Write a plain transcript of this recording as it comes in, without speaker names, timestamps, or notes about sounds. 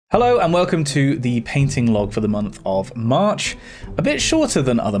Hello and welcome to the painting log for the month of March. A bit shorter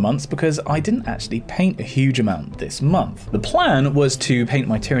than other months because I didn't actually paint a huge amount this month. The plan was to paint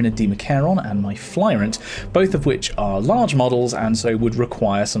my Tyrannid Macaron and my Flyrant, both of which are large models and so would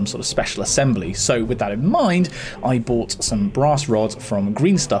require some sort of special assembly. So with that in mind, I bought some brass rods from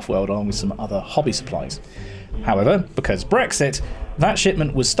Green Stuff World along with some other hobby supplies. However, because Brexit, that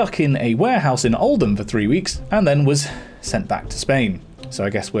shipment was stuck in a warehouse in Oldham for 3 weeks and then was sent back to Spain. So I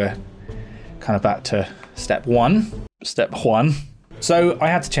guess we're kind of back to step one. So I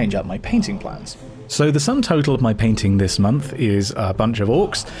had to change up my painting plans. So the sum total of my painting this month is a bunch of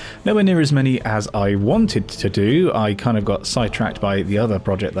orcs, nowhere near as many as I wanted to do. I kind of got sidetracked by the other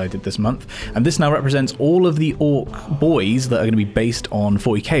project that I did this month, and this now represents all of the orc boys that are going to be based on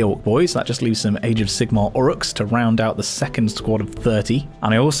 40k orc boys. That just leaves some Age of Sigmar orcs to round out the second squad of 30.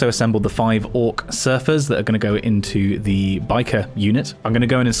 And I also assembled the 5 orc surfers that are going to go into the biker unit. I'm going to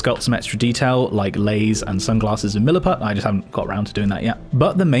go in and sculpt some extra detail like leis and sunglasses and milliput. I just haven't got around to doing that yet.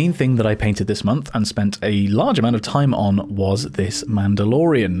 But the main thing that I painted this month and spent a large amount of time on was this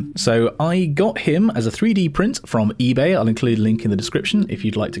Mandalorian. So I got him as a 3D print from eBay. I'll include a link in the description if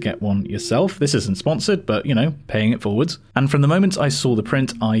you'd like to get one yourself. This isn't sponsored, but you know, paying it forwards. And from the moment I saw the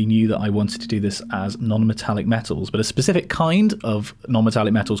print, I knew that I wanted to do this as non-metallic metals, but a specific kind of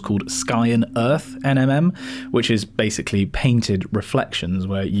non-metallic metals called Sky and Earth NMM, which is basically painted reflections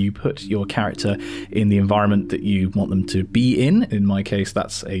where you put your character in the environment that you want them to be in. In my case,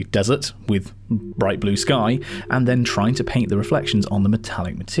 that's a desert with bright blue sky, and then trying to paint the reflections on the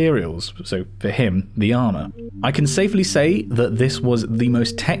metallic materials. So for him, the armor. I can safely say that this was the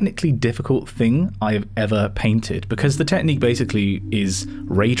most technically difficult thing I have ever painted, because the technique basically is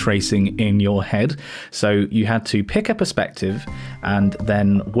ray tracing in your head. So you had to pick a perspective and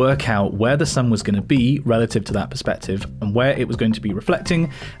then work out where the sun was going to be relative to that perspective and where it was going to be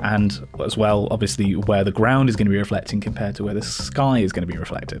reflecting, and as well, obviously, where the ground is going to be reflecting compared to where the sky is going to be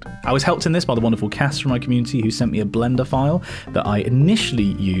reflected. I was helped in this by the wonderful Cass from my community who sent me a Blender file that I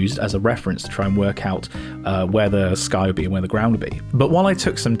initially used as a reference to try and work out where the sky would be and where the ground would be. But while I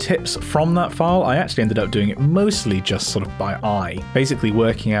took some tips from that file, I actually ended up doing it mostly just sort of by eye, basically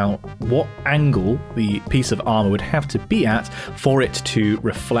working out what angle the piece of armor would have to be at for it to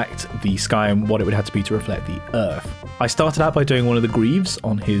reflect the sky and what it would have to be to reflect the earth. I started out by doing one of the greaves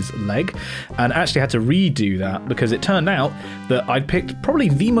on his leg and actually had to redo that because it turned out that I'd picked probably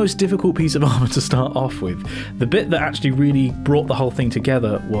the most difficult piece of armor to start off with. The bit that actually really brought the whole thing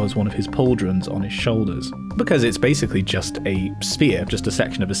together was one of his pauldrons on his shoulders, because it's basically just a sphere, just a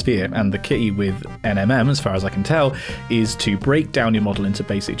section of a sphere, and the key with NMM, as far as I can tell, is to break down your model into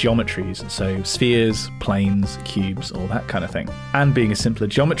basic geometries, so spheres, planes, cubes, all that kind of thing. And being a simpler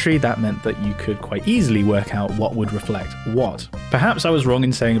geometry, that meant that you could quite easily work out what would reflect what. Perhaps I was wrong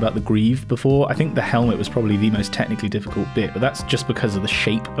in saying about the greave before. I think the helmet was probably the most technically difficult bit, but that's just because of the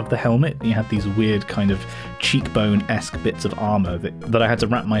shape of the helmet. You had these weird kind of cheekbone-esque bits of armor that I had to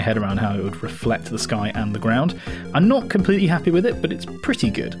wrap my head around how it would reflect the sky and the ground. I'm not completely happy with it, but it's pretty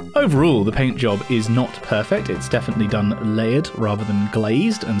good. Overall, the paint job is not perfect. It's definitely done layered rather than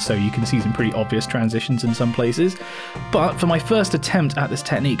glazed, and so you can see some pretty obvious transitions in some places. But for my first attempt at this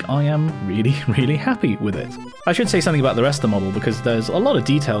technique, I am really happy with it. I should say something about the rest of the model because there's a lot of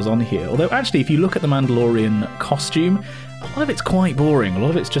details on here, although actually if you look at the Mandalorian costume, a lot of it's quite boring. A lot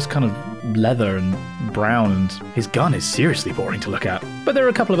of it's just kind of leather and brown, and his gun is seriously boring to look at. But there are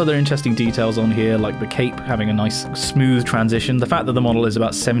a couple of other interesting details on here, like the cape having a nice smooth transition. The fact that the model is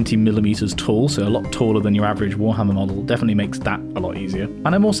about 70mm tall, so a lot taller than your average Warhammer model, definitely makes that a lot easier. And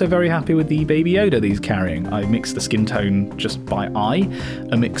I'm also very happy with the Baby Yoda that he's carrying. I mixed the skin tone just by eye,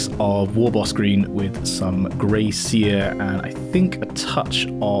 a mix of Warboss green with some grey sear, and I think a touch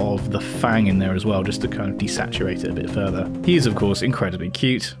of the fang in there as well, just to kind of desaturate it a bit further. He is, of course, incredibly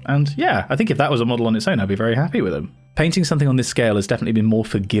cute, and yeah, I think if that was a model on its own, I'd be very happy with him. Painting something on this scale has definitely been more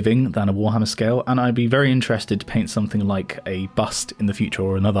forgiving than a Warhammer scale, and I'd be very interested to paint something like a bust in the future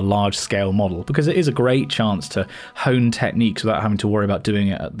or another large-scale model, because it is a great chance to hone techniques without having to worry about doing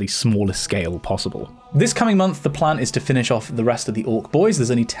it at the smallest scale possible. This coming month, the plan is to finish off the rest of the orc boys.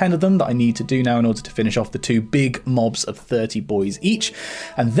 There's only 10 of them that I need to do now in order to finish off the 2 big mobs of 30 boys each,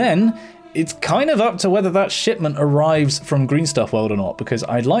 and then it's kind of up to whether that shipment arrives from Green Stuff World or not, because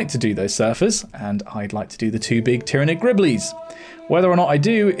I'd like to do those surfers, and I'd like to do the 2 big Tyrannid Griblies. Whether or not I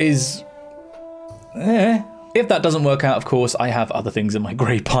do is... If that doesn't work out, of course, I have other things in my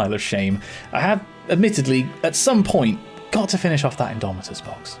grey pile of shame. I have, admittedly, at some point, got to finish off that Indomitus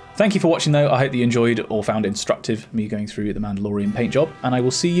box. Thank you for watching, though. I hope that you enjoyed or found instructive me going through the Mandalorian paint job, and I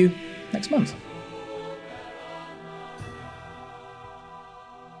will see you next month.